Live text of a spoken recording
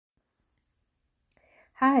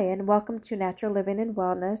Hi, and welcome to Natural Living and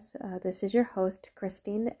Wellness. This is your host,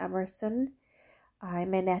 Christine Emerson.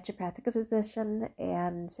 I'm a naturopathic physician,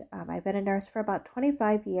 and I've been a nurse for about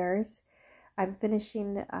 25 years. I'm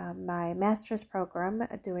finishing my master's program,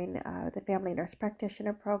 doing the Family Nurse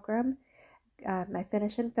Practitioner program. I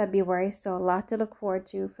finish in February, so a lot to look forward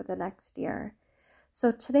to for the next year.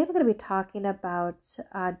 So today we're going to be talking about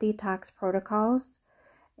detox protocols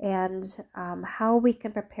and how we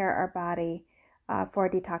can prepare our body for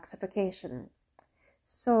detoxification.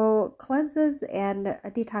 So cleanses and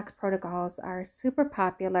detox protocols are super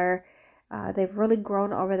popular. They've really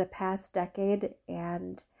grown over the past decade,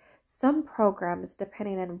 and some programs,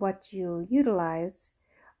 depending on what you utilize,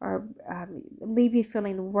 or leave you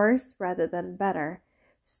feeling worse rather than better.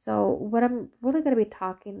 So what I'm really going to be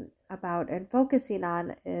talking about and focusing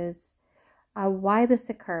on is why this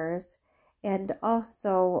occurs, and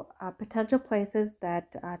also potential places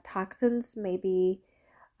that toxins may be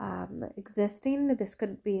existing. This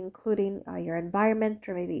could be including your environment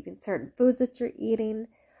or maybe even certain foods that you're eating,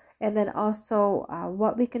 and then also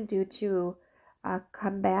what we can do to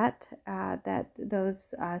combat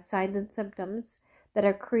those signs and symptoms that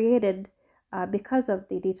are created because of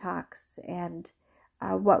the detox, and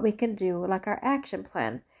what we can do, like our action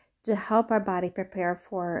plan, to help our body prepare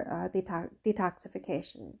for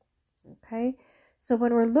detoxification. Okay, so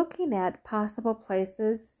when we're looking at possible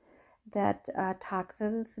places that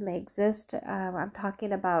toxins may exist, I'm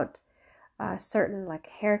talking about certain like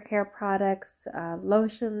hair care products,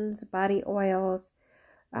 lotions, body oils,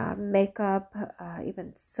 makeup,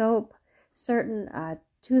 even soap, certain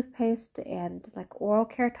toothpaste and like oral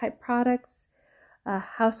care type products,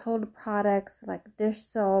 household products like dish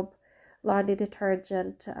soap, laundry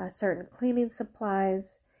detergent, certain cleaning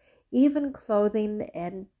supplies, even clothing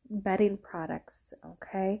and bedding products.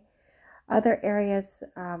 Okay. Other areas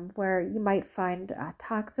where you might find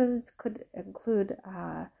toxins could include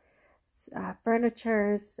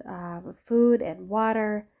furnitures, food and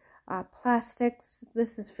water, plastics,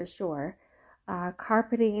 this is for sure,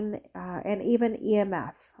 carpeting, and even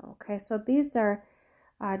EMF. Okay, so these are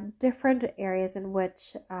different areas in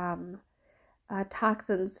which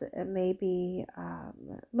toxins may be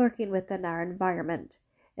lurking within our environment,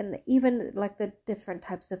 and even like the different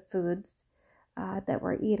types of foods that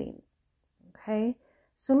we're eating. Okay,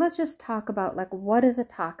 so let's just talk about like what is a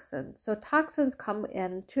toxin. So toxins come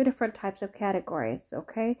in two different types of categories.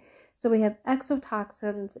 Okay, so we have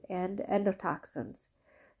exotoxins and endotoxins.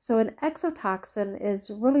 So an exotoxin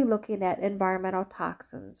is really looking at environmental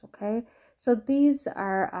toxins. Okay, so these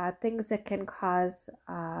are things that can cause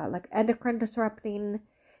like endocrine disrupting,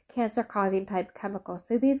 cancer causing type chemicals.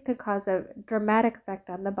 So these can cause a dramatic effect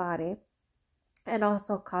on the body and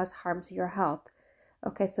also cause harm to your health.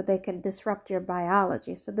 Okay, so they can disrupt your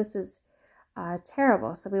biology. So this is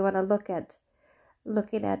terrible. So we want to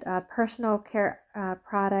looking at personal care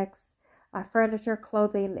products, furniture,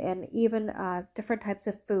 clothing, and even different types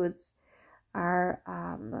of foods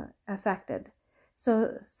are affected.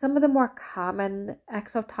 So some of the more common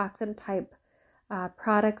exotoxin type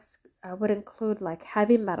products would include like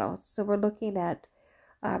heavy metals. So we're looking at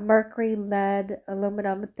mercury, lead,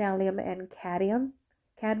 aluminum, thallium, and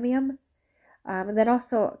cadmium. And then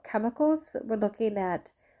also chemicals, we're looking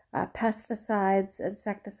at pesticides,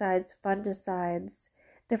 insecticides, fungicides,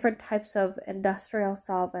 different types of industrial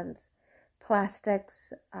solvents,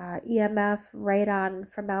 plastics, EMF, radon,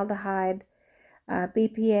 formaldehyde,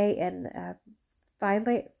 BPA, and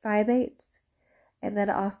phthalates, and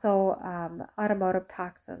then also automotive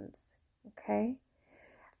toxins. Okay.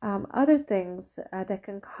 Other things that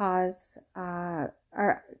can cause are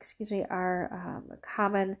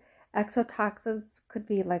common exotoxins could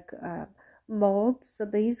be like molds. So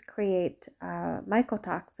these create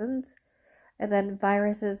mycotoxins, and then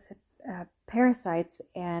viruses, parasites,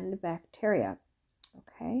 and bacteria.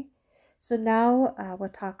 Okay. So now we'll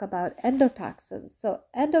talk about endotoxins. So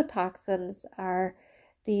endotoxins are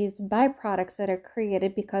these byproducts that are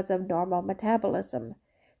created because of normal metabolism.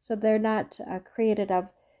 So they're not created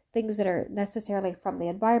of things that are necessarily from the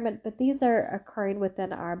environment, but these are occurring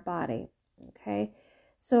within our body. Okay,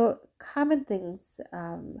 so common things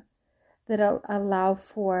that allow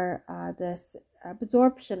for this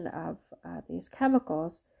absorption of these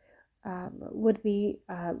chemicals would be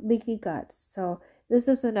leaky gut. So this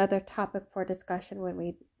is another topic for discussion when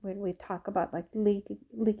we talk about like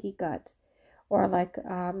leaky gut, or like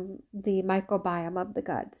the microbiome of the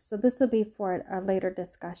gut. So this will be for a later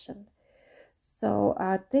discussion. So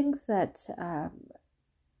things that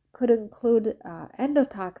could include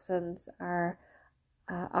endotoxins are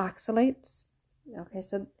oxalates. Okay,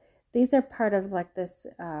 so these are part of like this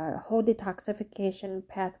whole detoxification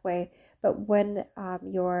pathway. But when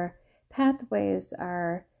your pathways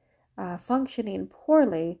are functioning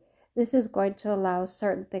poorly, this is going to allow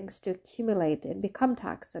certain things to accumulate and become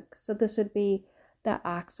toxic. So this would be the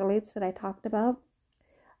oxalates that I talked about,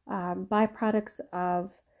 byproducts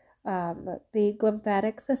of the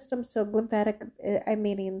glymphatic system. So glymphatic, I'm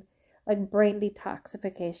meaning like brain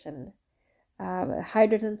detoxification,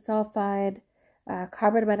 hydrogen sulfide,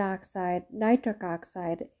 carbon monoxide, nitric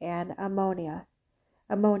oxide, and ammonia.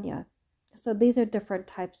 Ammonia. So these are different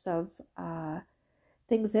types of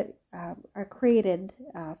things that are created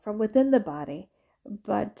from within the body,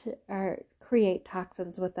 but create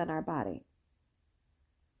toxins within our body.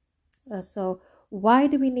 So why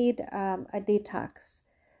do we need a detox?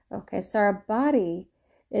 Okay, so our body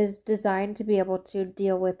is designed to be able to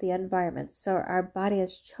deal with the environment. So our body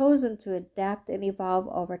has chosen to adapt and evolve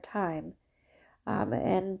over time.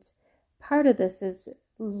 And part of this is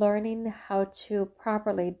learning how to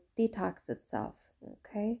properly detox itself.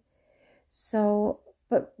 Okay, so,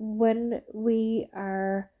 but when we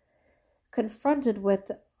are confronted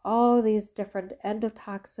with all these different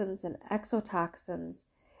endotoxins and exotoxins,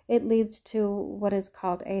 it leads to what is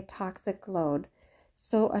called a toxic load.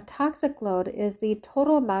 So a toxic load is the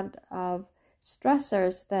total amount of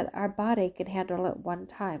stressors that our body can handle at one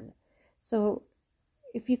time. So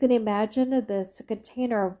if you can imagine this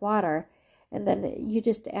container of water, and then you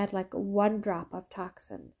just add like one drop of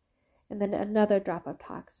toxin, and then another drop of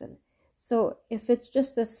toxin. So if it's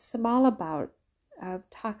just this small amount of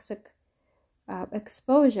toxic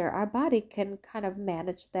exposure, our body can kind of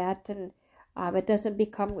manage that, and it doesn't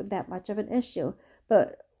become that much of an issue.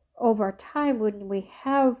 But over time, when we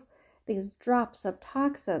have these drops of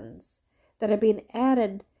toxins that are being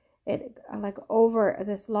added, like over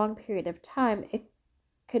this long period of time, it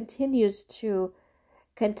continues to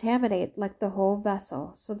contaminate like the whole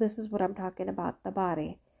vessel. So this is what I'm talking about, the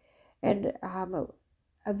body. And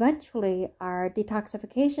eventually our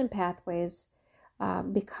detoxification pathways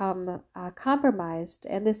become compromised,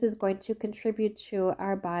 and this is going to contribute to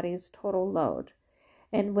our body's total load.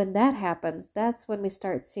 And when that happens, that's when we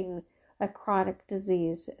start seeing a chronic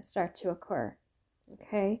disease start to occur.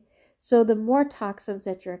 Okay, so the more toxins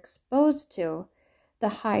that you're exposed to, the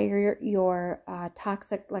higher your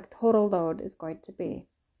toxic, like total load, is going to be.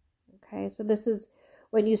 Okay, so this is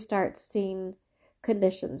when you start seeing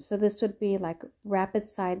conditions. So this would be like rapid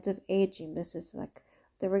signs of aging. This is like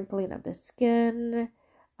the wrinkling of the skin,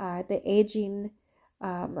 the aging,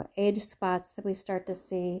 age spots that we start to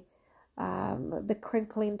see, the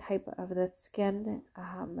crinkling type of the skin,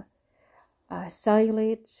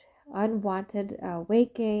 cellulite, unwanted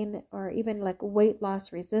weight gain, or even like weight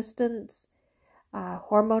loss resistance,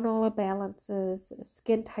 hormonal imbalances,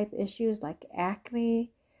 skin type issues like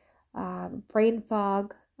acne, brain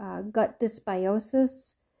fog, gut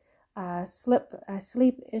dysbiosis,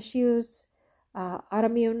 sleep issues,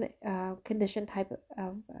 autoimmune condition type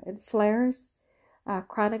of flares,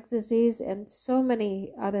 chronic disease, and so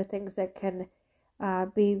many other things that can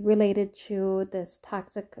be related to this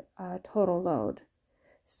toxic total load.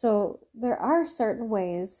 So there are certain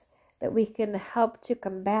ways that we can help to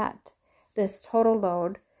combat this total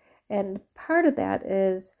load, and part of that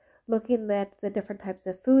is looking at the different types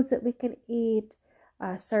of foods that we can eat,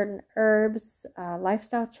 certain herbs,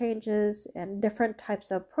 lifestyle changes, and different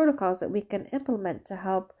types of protocols that we can implement to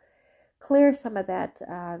help clear some of that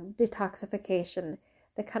detoxification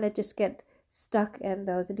that kind of just get stuck in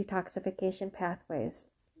those detoxification pathways.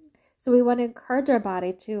 So we want to encourage our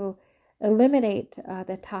body to eliminate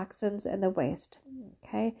the toxins and the waste.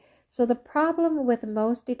 Okay, so the problem with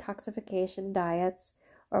most detoxification diets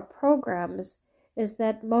or programs is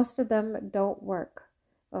that most of them don't work.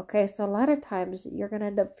 Okay, so a lot of times you're going to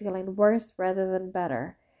end up feeling worse rather than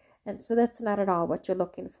better. And so that's not at all what you're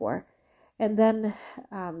looking for. And then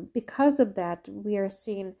because of that, we are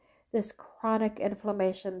seeing this chronic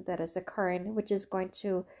inflammation that is occurring, which is going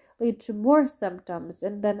to lead to more symptoms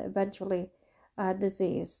and then eventually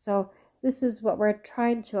disease. So this is what we're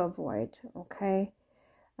trying to avoid. Okay,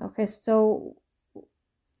 so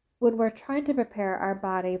when we're trying to prepare our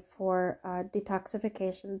body for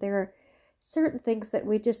detoxification, there are certain things that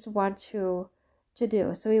we just want to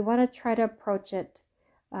do. So we want to try to approach it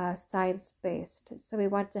science-based. So we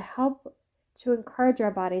want to help to encourage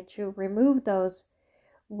our body to remove those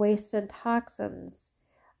waste and toxins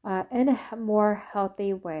in a more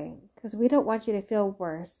healthy way, because we don't want you to feel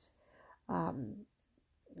worse.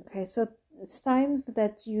 Okay, so signs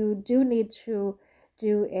that you do need to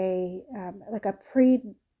do a like a pre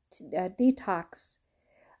detox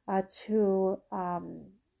to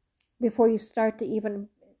before you start to even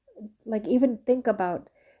like even think about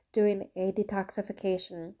doing a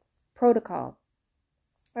detoxification protocol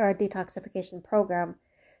or a detoxification program.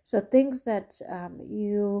 So things that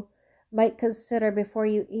you might consider before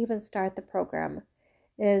you even start the program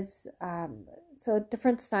is so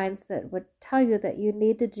different signs that would tell you that you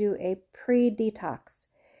need to do a pre-detox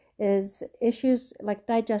is issues like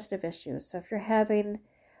digestive issues. So if you're having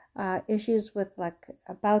issues with like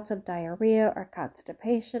bouts of diarrhea or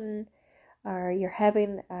constipation, or you're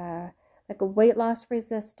having like a weight loss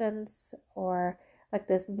resistance, or like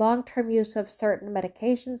this long-term use of certain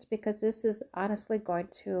medications, because this is honestly going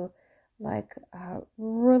to like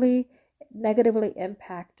really negatively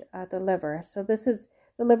impact the liver. So the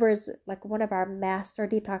liver is like one of our master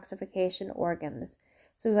detoxification organs.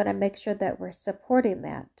 So we want to make sure that we're supporting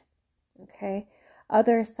that. Okay.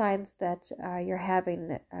 Other signs that you're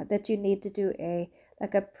having that you need to do a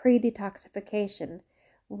pre-detoxification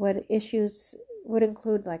would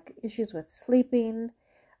include like issues with sleeping,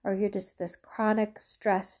 or you're just this chronic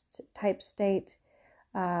stressed type state,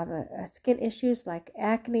 skin issues like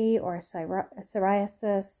acne or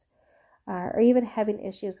psoriasis, or even having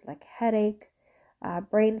issues like headache,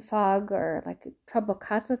 brain fog, or like trouble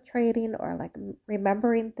concentrating or like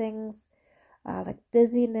remembering things, like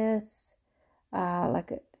dizziness,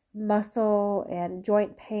 like muscle and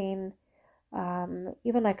joint pain,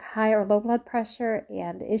 even like high or low blood pressure,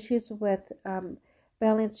 and issues with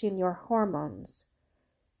balancing your hormones.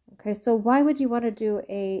 Okay, so why would you want to do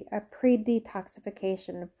a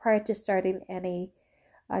pre-detoxification prior to starting any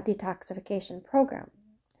detoxification program?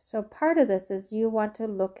 So part of this is you want to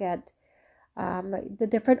look at the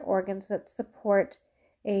different organs that support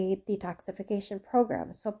a detoxification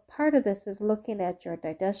program. So part of this is looking at your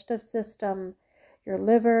digestive system, your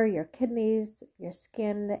liver, your kidneys, your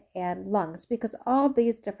skin, and lungs, because all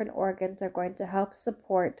these different organs are going to help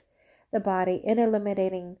support the body in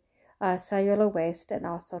eliminating cellular waste and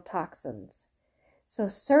also toxins. So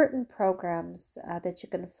certain programs that you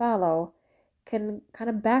can follow can kind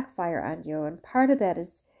of backfire on you, and part of that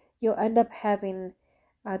is you'll end up having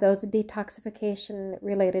those detoxification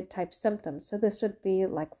related type symptoms. So this would be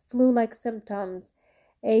like flu-like symptoms,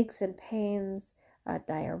 aches and pains,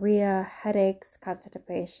 diarrhea, headaches,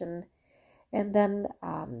 constipation, and then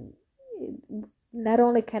not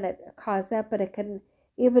only can it cause that, but it can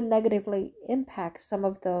even negatively impact some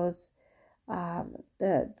of those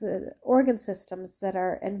the organ systems that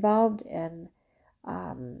are involved in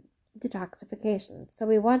detoxification. So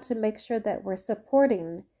we want to make sure that we're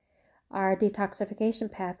supporting our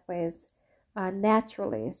detoxification pathways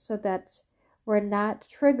naturally, so that we're not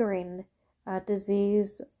triggering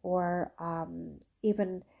disease or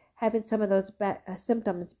even having some of those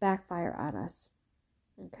symptoms backfire on us.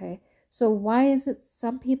 Okay, so why is it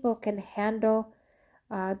some people can handle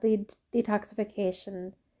the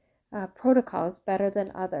detoxification protocols better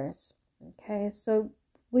than others? Okay, so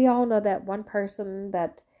we all know that one person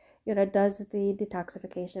that does the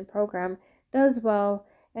detoxification program does well,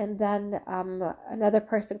 and then another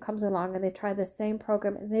person comes along and they try the same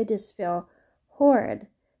program and they just feel horrid.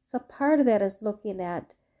 So part of that is looking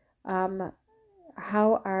at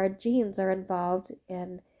how our genes are involved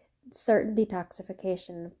in certain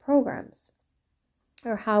detoxification programs,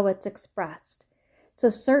 or how it's expressed. So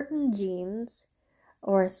certain genes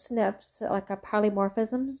or SNPs, like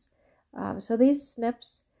polymorphisms, so these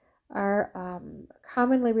SNPs are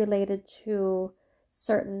commonly related to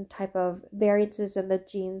certain type of variances in the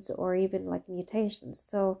genes, or even like mutations.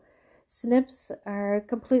 So SNPs are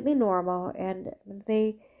completely normal, and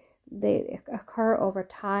they occur over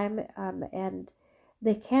time, and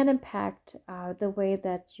they can impact the way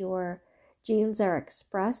that your genes are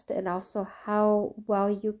expressed, and also how well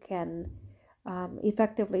you can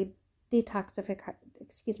effectively detoxify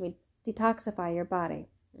your body.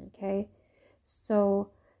 Okay, so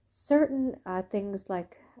certain things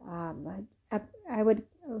like I would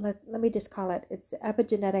let me just call it's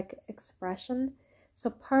epigenetic expression. So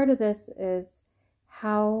part of this is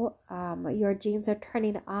how your genes are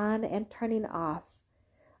turning on and turning off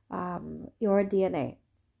your DNA.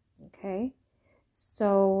 Okay,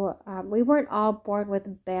 so we weren't all born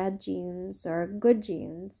with bad genes or good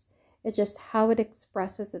genes. It's just how it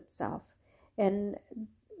expresses itself. And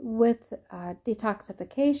with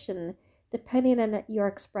detoxification, depending on your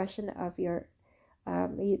expression of your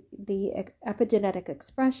the epigenetic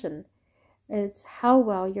expression, is how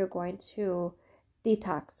well you're going to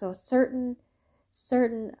detox. So certain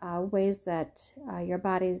ways that your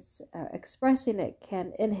body's expressing it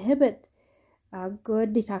can inhibit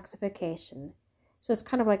good detoxification. So it's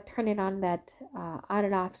kind of like turning on that on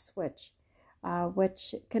and off switch,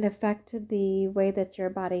 which can affect the way that your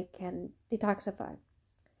body can detoxify.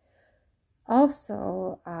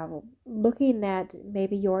 Also, looking at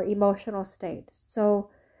maybe your emotional state. So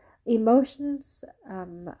emotions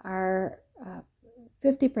are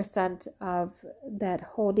 50% of that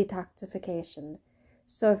whole detoxification.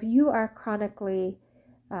 So if you are chronically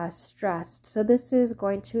stressed, so this is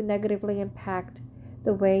going to negatively impact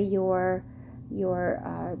the way your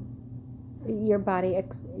body,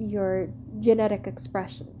 your genetic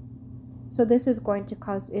expression. So this is going to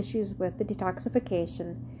cause issues with the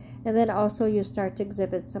detoxification, and then also you start to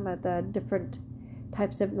exhibit some of the different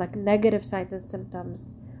types of like negative signs and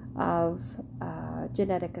symptoms of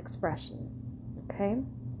genetic expression. Okay,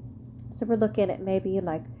 so we're looking at maybe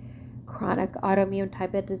like chronic autoimmune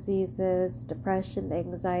type of diseases, depression,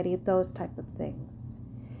 anxiety, those type of things.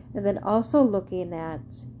 And then also looking at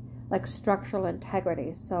like structural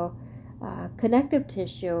integrity. So connective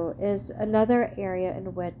tissue is another area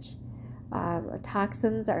in which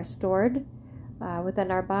toxins are stored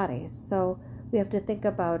within our bodies. So we have to think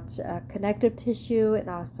about connective tissue and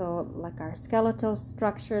also like our skeletal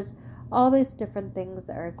structures. All these different things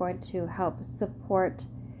are going to help support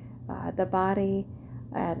the body.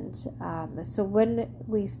 And so when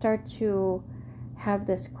we start to have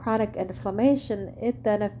this chronic inflammation, it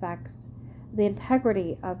then affects the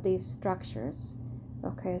integrity of these structures.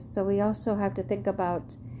 Okay, so we also have to think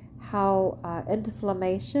about how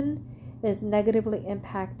inflammation is negatively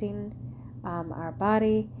impacting our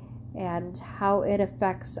body and how it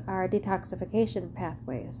affects our detoxification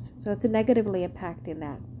pathways. So it's negatively impacting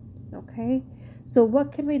that. Okay, so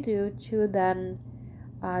what can we do to then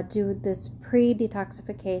do this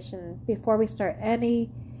pre-detoxification before we start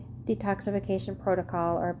any detoxification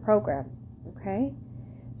protocol or program? Okay,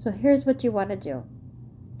 so here's what you want to do.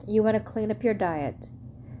 You want to clean up your diet.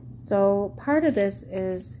 So part of this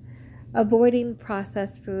is avoiding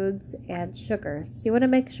processed foods and sugars. You want to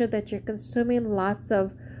make sure that you're consuming lots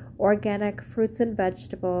of organic fruits and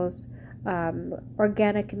vegetables,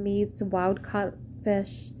 organic meats, wild caught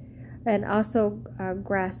fish, and also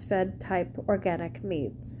grass-fed type organic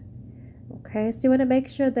meats. Okay, so you want to make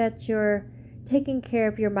sure that you're taking care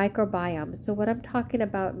of your microbiome. So what I'm talking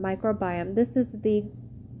about microbiome, this is the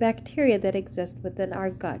bacteria that exist within our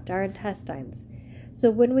gut, our intestines. So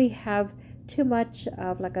when we have too much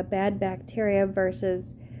of like a bad bacteria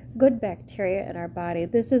versus good bacteria in our body,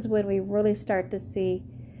 this is when we really start to see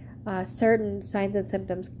certain signs and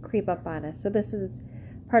symptoms creep up on us. So this is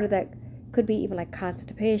part of that. Could be even like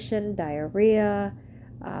constipation, diarrhea,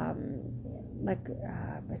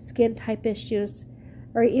 skin type issues,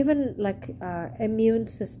 or even like immune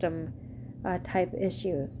system type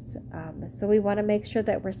issues. So we want to make sure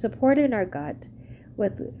that we're supporting our gut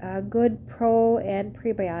with good pro and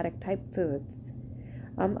prebiotic type foods.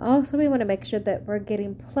 Also, we want to make sure that we're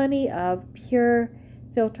getting plenty of pure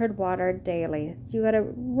filtered water daily. So you got to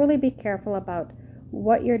really be careful about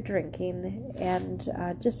what you're drinking and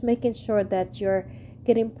just making sure that you're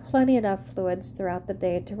getting plenty enough fluids throughout the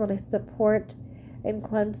day to really support and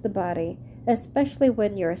cleanse the body, especially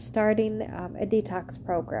when you're starting a detox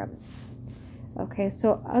program. Okay,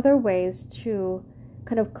 so other ways to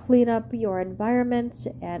kind of clean up your environment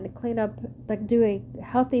and clean up, like do a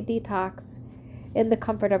healthy detox in the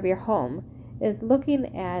comfort of your home, is looking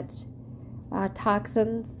at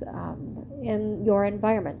toxins in your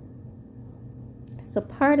environment. So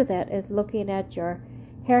part of that is looking at your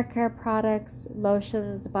hair care products,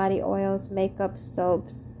 lotions, body oils, makeup,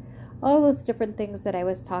 soaps, all those different things that I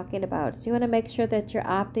was talking about. So you want to make sure that you're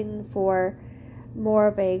opting for more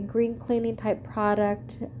of a green cleaning type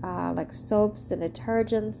product, like soaps and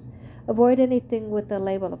detergents. Avoid anything with the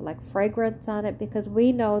label of like fragrance on it, because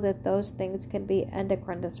we know that those things can be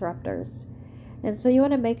endocrine disruptors. And so you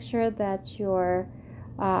want to make sure that you're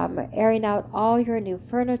airing out all your new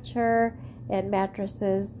furniture and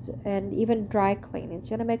mattresses and even dry cleaning. So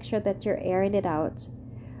you want to make sure that you're airing it out.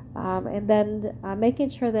 And then making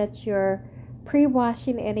sure that you're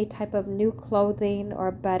pre-washing any type of new clothing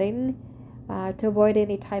or bedding to avoid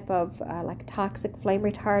any type of like toxic flame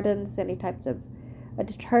retardants, any types of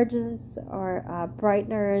detergents or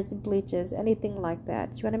brighteners, bleaches, anything like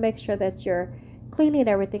that. You want to make sure that you're cleaning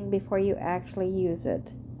everything before you actually use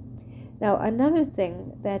it. Now, another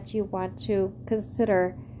thing that you want to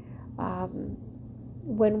consider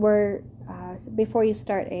before you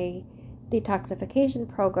start a detoxification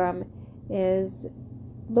program is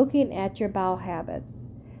looking at your bowel habits.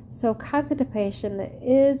 So constipation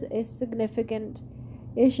is a significant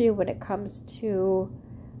issue when it comes to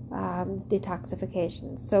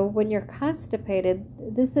detoxification. So when you're constipated,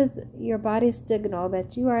 this is your body's signal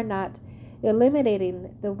that you are not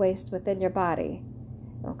eliminating the waste within your body.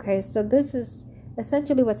 Okay, so this is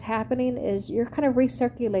essentially what's happening is you're kind of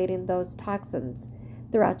recirculating those toxins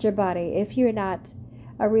throughout your body if you're not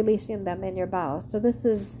releasing them in your bowels. So this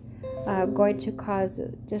is going to cause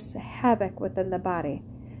just havoc within the body.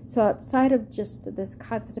 So outside of just this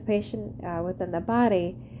constipation within the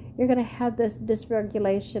body, you're going to have this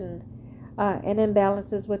dysregulation and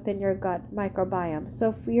imbalances within your gut microbiome.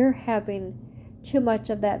 So if you're having too much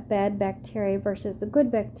of that bad bacteria versus the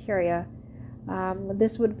good bacteria,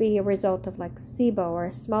 this would be a result of like SIBO,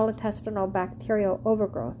 or small intestinal bacterial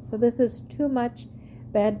overgrowth. So this is too much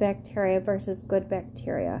bad bacteria versus good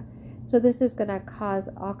bacteria. So this is going to cause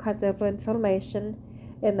all kinds of inflammation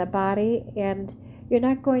in the body, and you're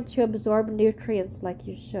not going to absorb nutrients like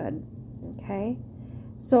you should. Okay?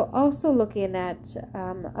 So also looking at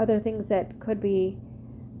other things that could be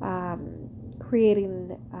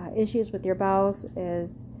creating issues with your bowels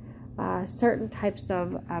is certain types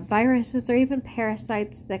of viruses or even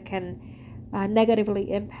parasites that can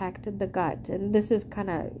negatively impact the gut. And this is kind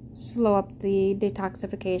of slow up the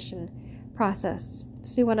detoxification process.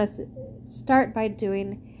 So you want to start by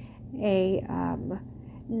doing a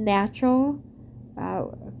natural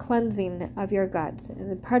cleansing of your gut.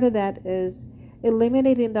 And part of that is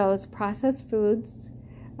eliminating those processed foods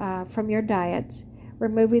from your diet,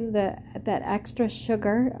 removing that extra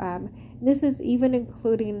sugar. This is even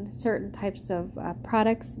including certain types of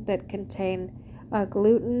products that contain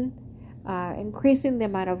gluten, increasing the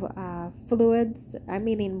amount of fluids,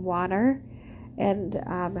 meaning water, and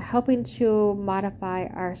helping to modify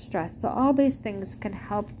our stress. So all these things can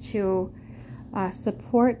help to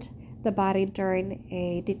support the body during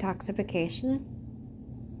a detoxification,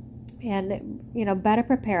 and better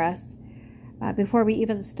prepare us before we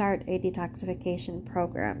even start a detoxification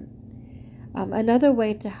program. Another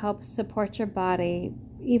way to help support your body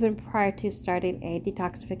even prior to starting a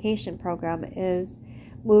detoxification program is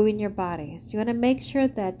moving your body. So you want to make sure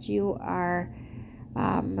that you are,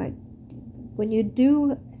 when you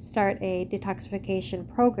do start a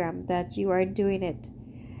detoxification program, that you are doing it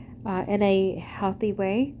in a healthy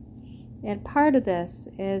way. And part of this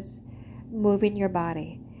is moving your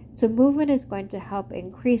body. So movement is going to help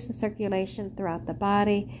increase the circulation throughout the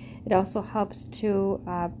body. It also helps to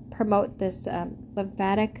promote this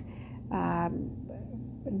lymphatic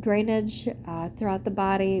drainage throughout the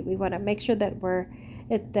body. We want to make sure that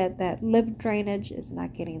that lymph drainage is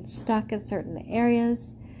not getting stuck in certain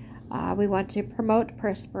areas. We want to promote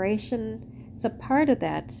perspiration. So part of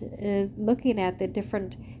that is looking at the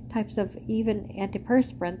different types of even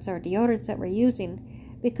antiperspirants or deodorants that we're using,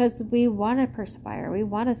 because we want to perspire, we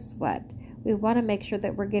want to sweat, we want to make sure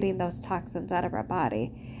that we're getting those toxins out of our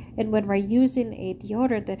body. And when we're using a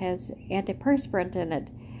deodorant that has antiperspirant in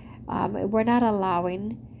it, we're not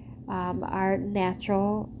allowing our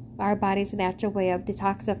body's natural way of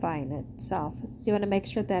detoxifying itself. So you want to make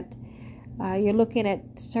sure that you're looking at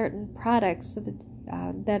certain products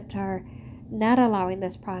that are not allowing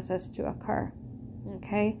this process to occur.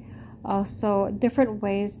 Okay? Also, different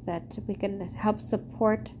ways that we can help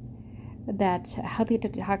support that healthy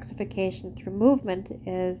detoxification through movement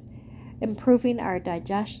is improving our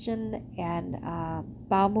digestion and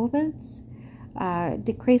bowel movements,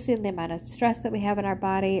 decreasing the amount of stress that we have in our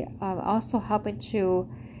body, also helping to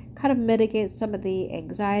kind of mitigate some of the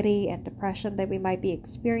anxiety and depression that we might be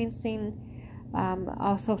experiencing,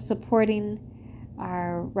 also supporting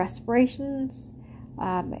our respirations,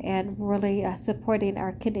 and really supporting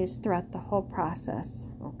our kidneys throughout the whole process.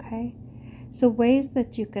 Okay, so ways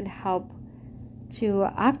that you can help to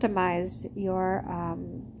optimize your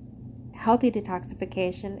healthy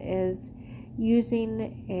detoxification is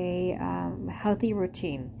using a healthy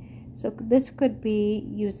routine. So this could be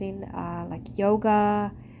using like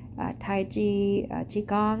yoga, Tai Chi,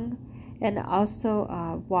 Qigong, and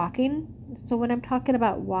also walking. So when I'm talking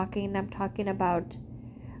about walking, I'm talking about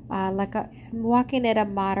walking at a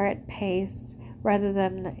moderate pace rather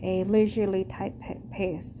than a leisurely type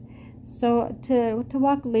pace. So to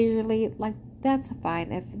walk leisurely, like, that's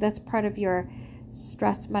fine if that's part of your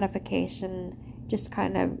stress modification, just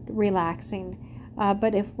kind of relaxing.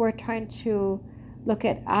 But if we're trying to look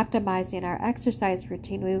at optimizing our exercise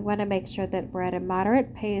routine, we want to make sure that we're at a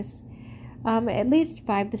moderate pace, at least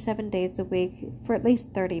 5 to 7 days a week for at least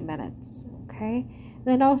 30 minutes. Okay.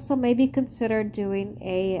 Then also maybe consider doing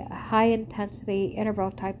a high intensity interval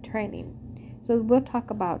type training. So we'll talk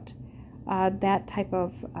about that type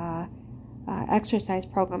of exercise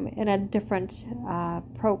program in a different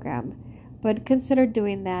program, but consider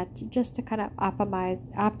doing that just to kind of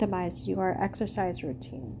optimize your exercise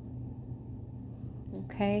routine.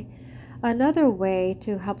 Okay, another way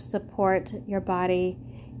to help support your body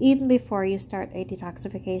even before you start a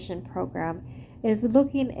detoxification program is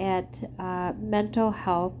looking at mental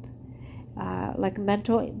health, like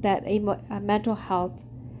mental health,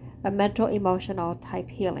 a mental emotional type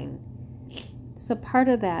healing. So part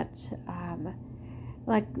of that,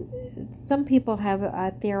 like some people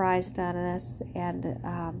have theorized on this, and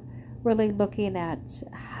really looking at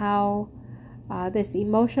how this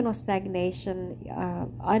emotional stagnation,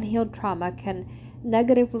 unhealed trauma can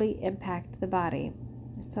negatively impact the body.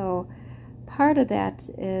 So part of that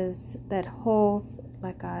is that whole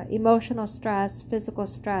like emotional stress, physical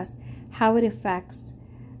stress, how it affects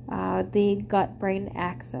the gut-brain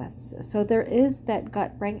axis. So there is that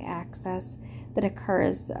gut-brain axis that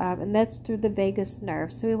occurs, and that's through the vagus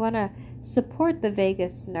nerve. So we want to support the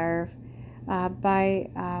vagus nerve by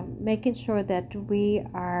making sure that we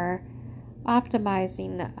are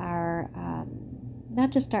optimizing our not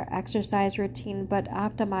just our exercise routine, but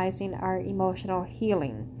optimizing our emotional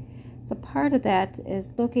healing. So part of that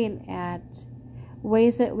is looking at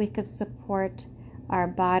ways that we can support our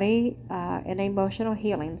body and emotional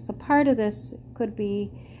healing. So part of this could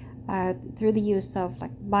be through the use of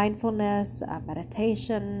like mindfulness,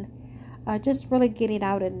 meditation, just really getting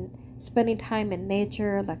out and spending time in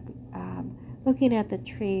nature, like looking at the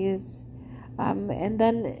trees. And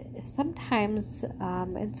then sometimes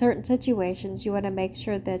in certain situations, you want to make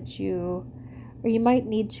sure that you might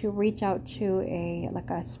need to reach out to a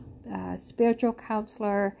spiritual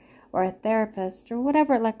counselor or a therapist or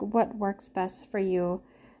whatever, like what works best for you,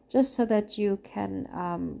 just so that you can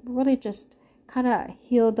really just kind of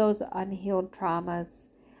heal those unhealed traumas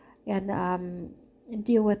and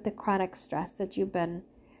deal with the chronic stress that you've been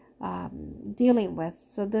dealing with.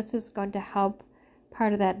 So this is going to help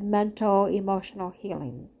part of that mental emotional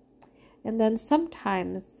healing. And then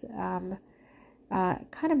sometimes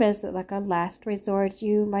kind of as like a last resort,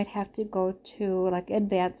 you might have to go to like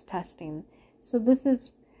advanced testing. So this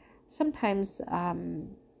is sometimes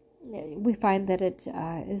we find that it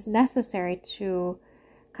is necessary to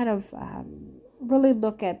kind of really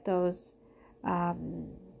look at those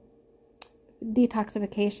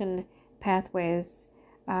detoxification pathways.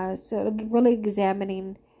 So really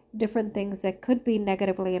examining different things that could be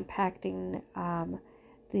negatively impacting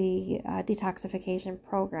the detoxification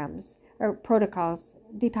programs or protocols,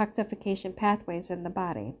 detoxification pathways in the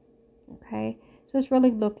body. Okay, so it's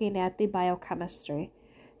really looking at the biochemistry.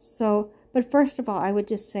 So, but first of all, I would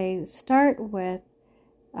just say start with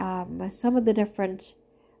some of the different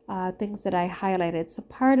things that I highlighted. So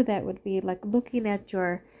part of that would be like looking at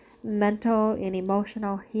your mental and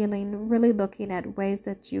emotional healing, really looking at ways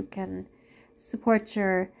that you can support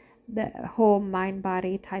the whole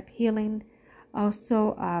mind-body type healing.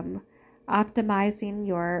 Also optimizing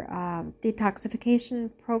your detoxification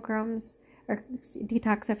programs or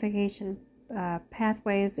detoxification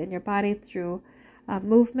pathways in your body through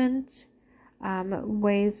movement,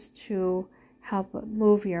 ways to help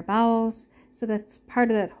move your bowels. So that's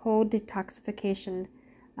part of that whole detoxification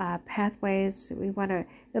pathways. We want to,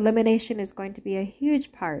 elimination is going to be a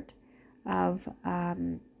huge part of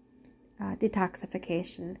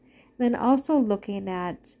detoxification. Then also looking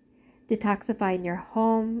at detoxifying your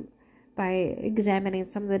home by examining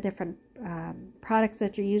some of the different products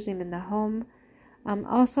that you're using in the home.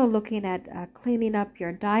 Also looking at cleaning up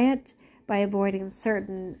your diet by avoiding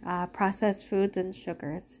certain processed foods and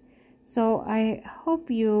sugars. So I hope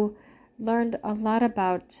you learned a lot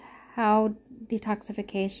about how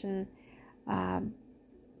detoxification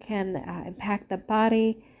can impact the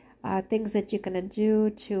body, things that you're going to do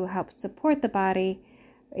to help support the body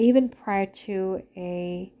even prior to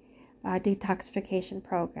a detoxification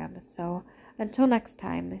program. So until next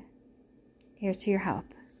time, here's to your health.